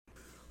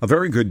A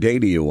very good day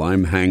to you.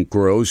 I'm Hank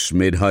Gross,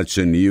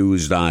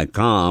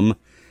 MidHudsonNews.com.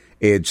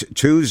 It's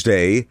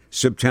Tuesday,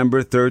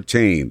 September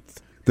 13th.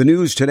 The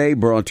news today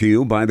brought to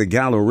you by the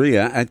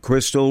Galleria at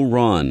Crystal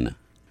Run.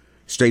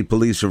 State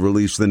police have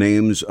released the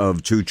names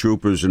of two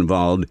troopers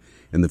involved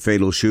in the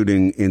fatal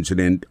shooting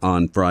incident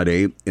on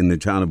Friday in the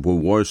town of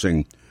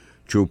Wuarsing.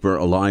 Trooper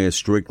Elias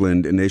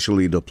Strickland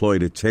initially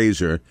deployed a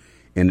taser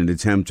in an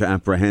attempt to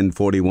apprehend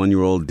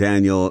 41-year-old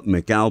Daniel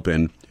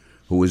McAlpin,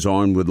 who was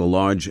armed with a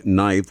large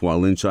knife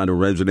while inside a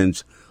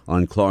residence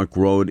on Clark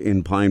Road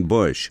in Pine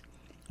Bush.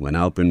 When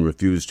Alpin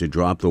refused to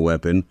drop the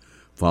weapon,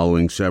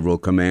 following several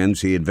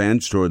commands, he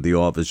advanced toward the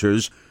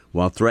officers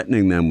while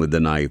threatening them with the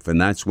knife, and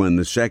that's when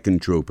the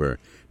second trooper,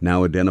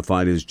 now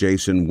identified as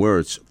Jason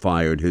Wirtz,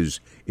 fired his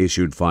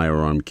issued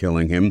firearm,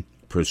 killing him.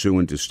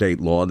 Pursuant to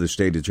state law, the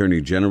State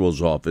Attorney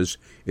General's office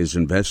is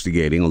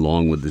investigating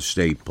along with the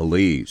state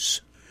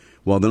police.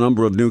 While the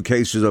number of new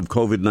cases of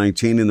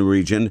COVID-19 in the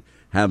region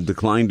have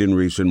declined in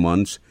recent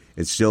months,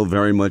 it's still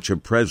very much a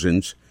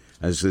presence,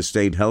 as the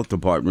state health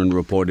department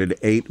reported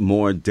 8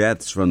 more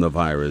deaths from the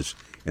virus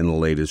in the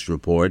latest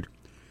report.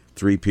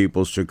 3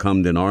 people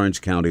succumbed in Orange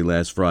County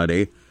last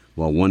Friday,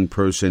 while 1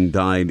 person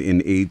died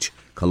in each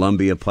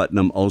Columbia,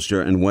 Putnam,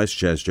 Ulster, and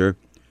Westchester.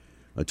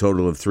 A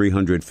total of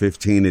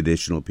 315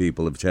 additional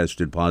people have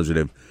tested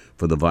positive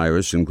for the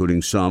virus,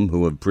 including some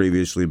who have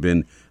previously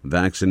been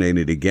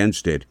vaccinated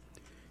against it.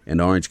 In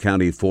Orange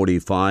County,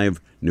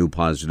 45 new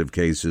positive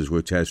cases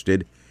were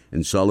tested.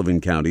 In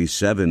Sullivan County,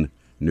 7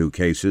 new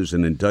cases.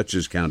 And in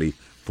Dutchess County,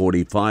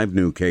 45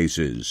 new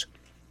cases.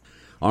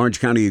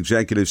 Orange County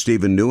Executive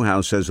Stephen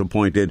Newhouse has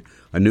appointed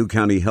a new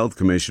county health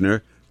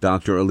commissioner.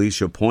 Dr.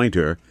 Alicia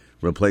Pointer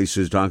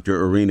replaces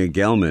Dr. Irina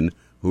Gelman,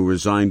 who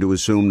resigned to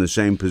assume the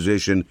same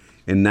position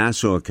in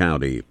Nassau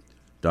County.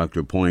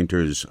 Dr.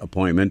 Pointer's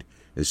appointment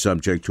is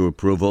subject to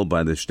approval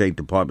by the State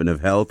Department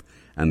of Health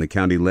and the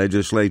county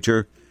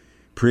legislature.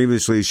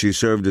 Previously, she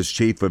served as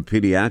chief of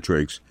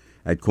pediatrics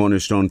at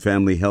Cornerstone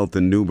Family Health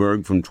in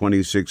Newburgh from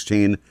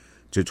 2016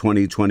 to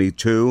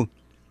 2022.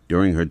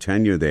 During her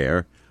tenure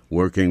there,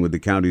 working with the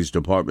county's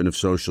Department of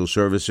Social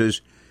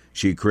Services,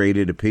 she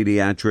created a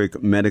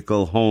pediatric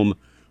medical home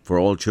for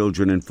all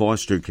children in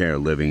foster care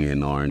living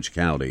in Orange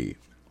County.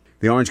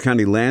 The Orange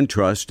County Land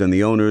Trust and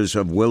the owners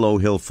of Willow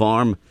Hill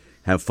Farm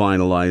have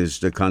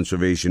finalized a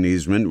conservation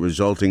easement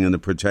resulting in the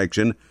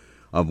protection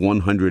of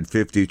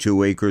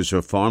 152 acres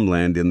of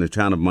farmland in the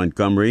town of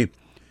Montgomery.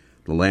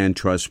 The Land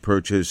Trust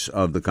purchase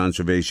of the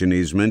conservation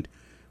easement,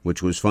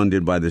 which was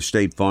funded by the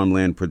State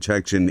Farmland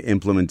Protection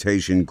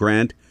Implementation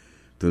Grant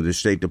through the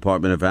State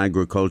Department of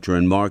Agriculture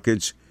and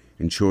Markets,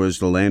 ensures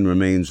the land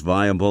remains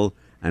viable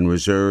and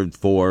reserved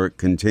for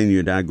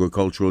continued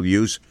agricultural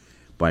use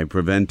by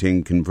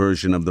preventing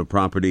conversion of the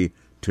property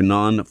to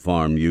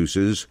non-farm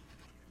uses.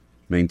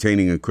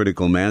 Maintaining a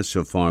critical mass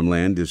of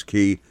farmland is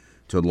key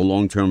to the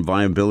long-term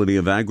viability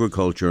of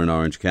agriculture in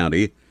Orange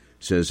County,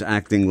 says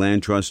Acting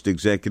Land Trust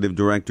Executive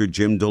Director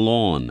Jim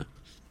DeLawn.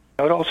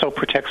 It also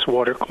protects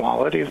water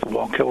quality of the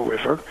Wallkill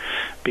River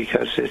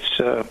because it's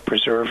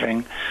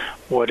preserving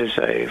what is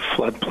a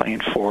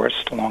floodplain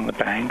forest along the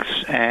banks.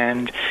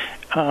 And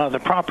the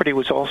property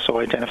was also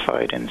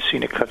identified in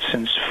Scenic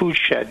Hudson's food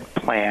shed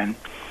plan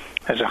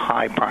as a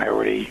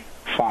high-priority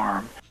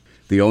farm.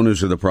 The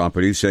owners of the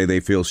property say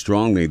they feel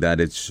strongly that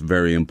it's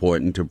very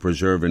important to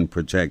preserve and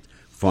protect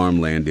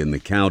farmland in the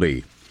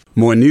county.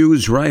 More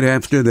news right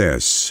after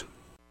this.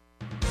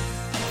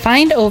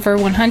 Find over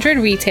 100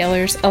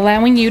 retailers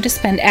allowing you to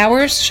spend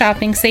hours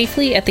shopping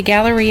safely at the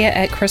Galleria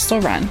at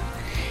Crystal Run.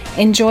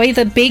 Enjoy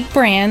the big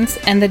brands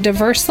and the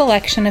diverse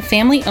selection of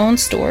family-owned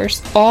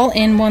stores all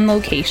in one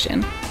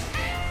location.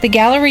 The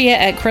Galleria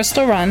at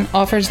Crystal Run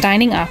offers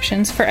dining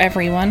options for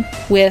everyone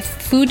with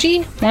Fuji,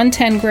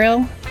 110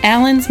 Grill,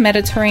 Allen's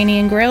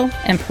Mediterranean Grill,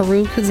 and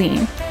Peru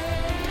Cuisine.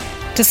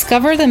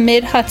 Discover the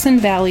Mid-Hudson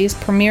Valley's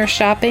premier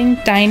shopping,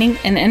 dining,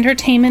 and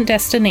entertainment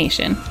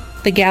destination,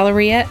 the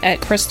Galleria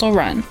at Crystal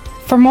Run.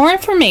 For more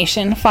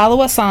information, follow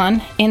us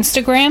on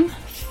Instagram,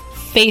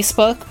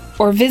 Facebook,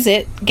 or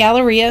visit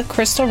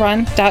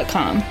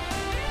GalleriaCrystalRun.com.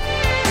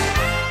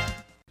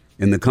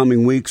 In the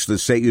coming weeks, the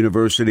State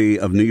University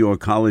of New York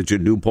College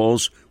at New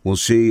Paltz will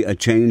see a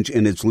change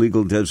in its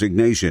legal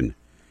designation.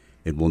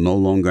 It will no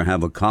longer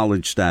have a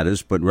college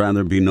status, but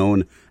rather be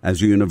known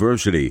as a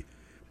university.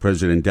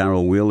 President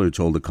Darrell Wheeler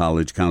told the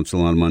College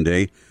Council on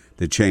Monday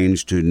the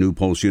change to New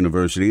Paltz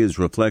University is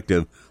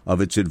reflective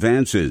of its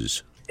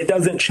advances. It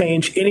doesn't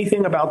change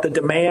anything about the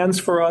demands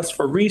for us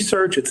for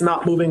research. It's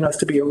not moving us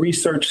to be a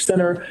research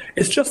center.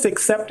 It's just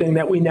accepting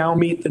that we now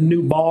meet the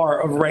new bar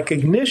of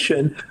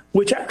recognition,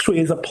 which actually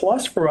is a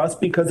plus for us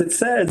because it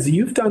says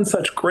you've done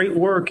such great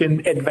work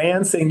in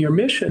advancing your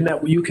mission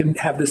that you can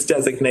have this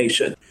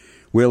designation.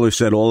 Wheeler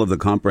said all of the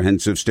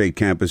comprehensive state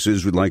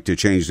campuses would like to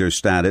change their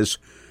status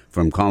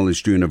from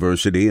college to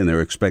university, and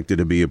they're expected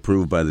to be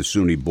approved by the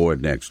SUNY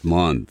board next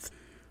month.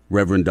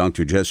 Reverend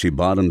Dr. Jesse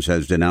Bottoms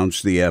has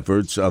denounced the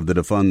efforts of the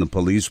Defund the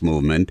Police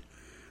movement.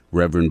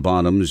 Reverend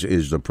Bottoms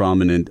is the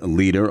prominent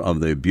leader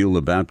of the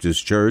Beulah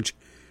Baptist Church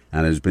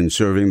and has been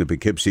serving the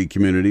Poughkeepsie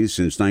community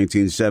since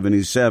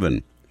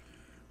 1977.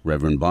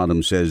 Reverend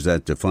Bottoms says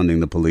that defunding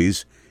the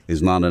police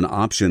is not an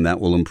option that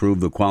will improve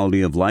the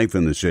quality of life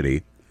in the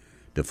city.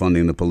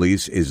 Defunding the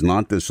police is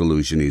not the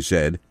solution, he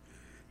said.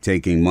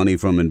 Taking money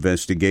from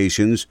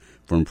investigations,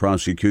 from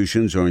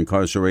prosecutions or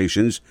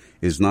incarcerations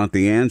is not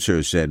the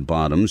answer, said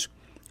Bottoms.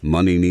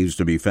 Money needs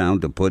to be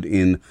found to put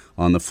in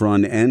on the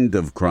front end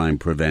of crime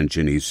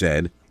prevention, he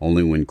said.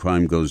 Only when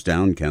crime goes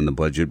down can the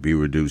budget be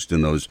reduced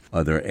in those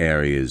other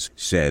areas,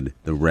 said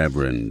the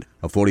Reverend.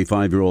 A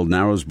 45-year-old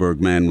Narrowsburg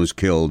man was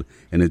killed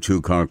in a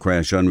two-car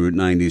crash on Route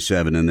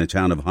 97 in the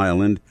town of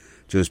Highland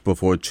just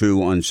before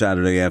 2 on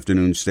Saturday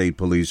afternoon, state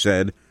police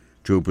said.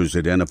 Troopers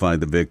identified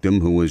the victim,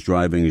 who was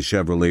driving a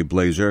Chevrolet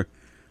Blazer,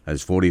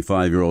 as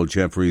 45-year-old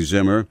Jeffrey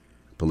Zimmer.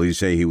 Police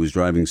say he was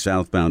driving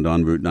southbound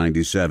on Route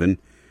 97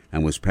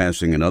 and was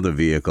passing another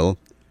vehicle.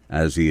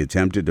 As he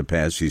attempted to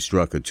pass, he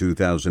struck a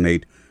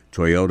 2008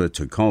 Toyota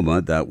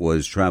Tacoma that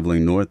was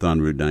traveling north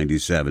on Route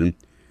 97.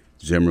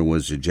 Zimmer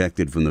was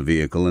ejected from the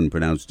vehicle and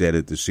pronounced dead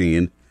at the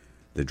scene.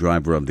 The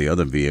driver of the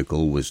other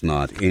vehicle was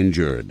not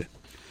injured.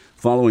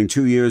 Following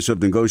 2 years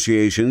of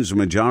negotiations, a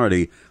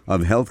majority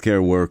of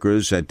healthcare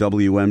workers at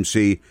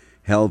WMC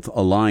Health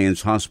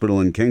Alliance Hospital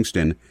in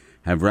Kingston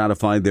have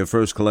ratified their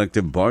first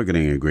collective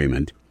bargaining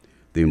agreement.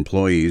 The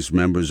employees,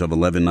 members of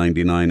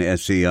 1199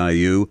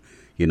 SEIU,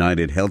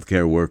 United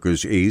Healthcare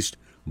Workers East,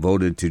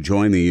 voted to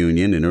join the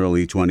union in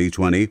early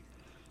 2020.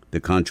 The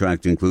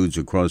contract includes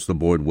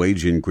across-the-board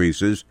wage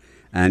increases,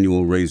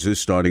 annual raises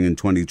starting in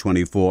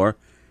 2024,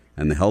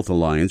 and the Health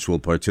Alliance will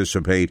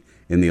participate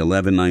in the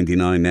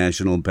 1199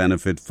 National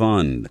Benefit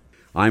Fund.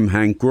 I'm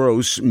Hank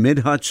Gross,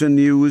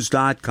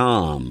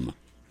 MidHudsonNews.com.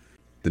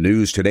 The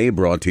news today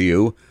brought to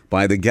you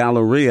by the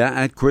Galleria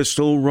at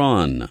Crystal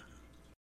Run.